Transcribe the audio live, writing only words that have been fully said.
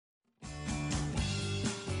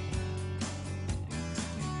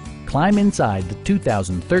climb inside the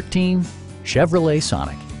 2013 Chevrolet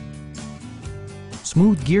Sonic.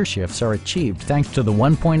 Smooth gear shifts are achieved thanks to the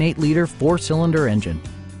 1.8-liter four-cylinder engine.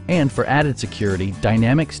 And for added security,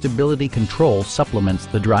 dynamic stability control supplements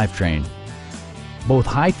the drivetrain. Both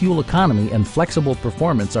high fuel economy and flexible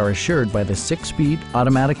performance are assured by the 6-speed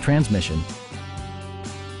automatic transmission.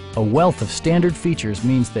 A wealth of standard features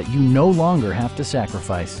means that you no longer have to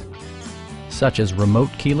sacrifice, such as remote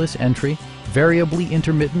keyless entry, variably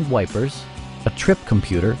intermittent wipers, a trip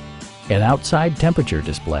computer, an outside temperature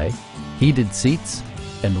display, heated seats,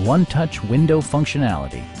 and one-touch window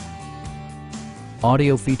functionality.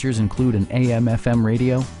 Audio features include an AM/FM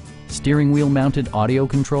radio, steering wheel mounted audio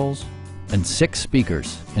controls, and 6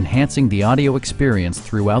 speakers, enhancing the audio experience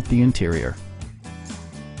throughout the interior.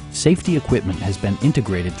 Safety equipment has been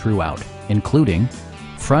integrated throughout, including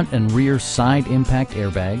front and rear side impact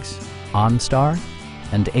airbags, OnStar,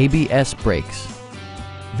 and ABS brakes.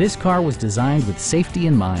 This car was designed with safety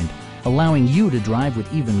in mind, allowing you to drive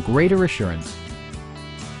with even greater assurance.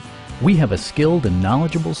 We have a skilled and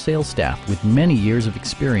knowledgeable sales staff with many years of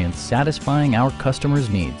experience satisfying our customers'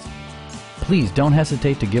 needs. Please don't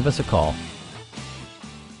hesitate to give us a call.